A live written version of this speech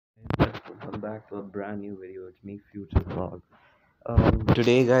back to a brand new video. It's me, Future Vlog.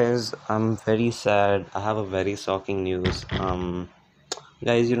 Today, guys, I'm very sad. I have a very shocking news.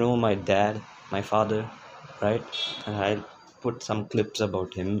 Guys, you know my dad, my father, right? And I put some clips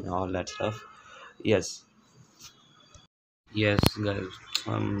about him and all that stuff. Yes, yes, guys.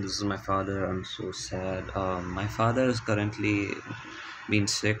 This is my father. I'm so sad. My father is currently been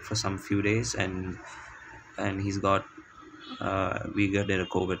sick for some few days, and he's got we got a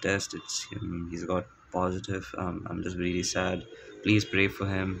COVID test. He's got positive. I'm just really sad. Please pray for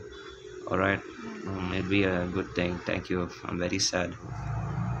him. All right, it'll be a good thing. Thank you. I'm very sad.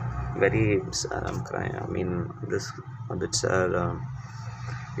 Very sad. I'm crying. I mean, this a bit sad.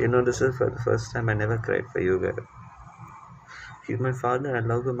 This is for the first time I never cried for you guys. He's my father. I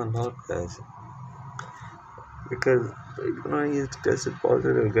love him a lot, guys. Because he's tested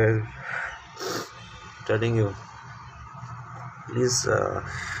positive, guys. Telling you. Please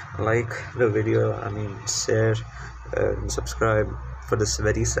like the video, share and subscribe for this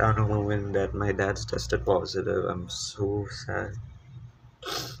very sad moment that my dad's tested positive. I'm so sad.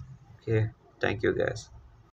 Okay, thank you guys.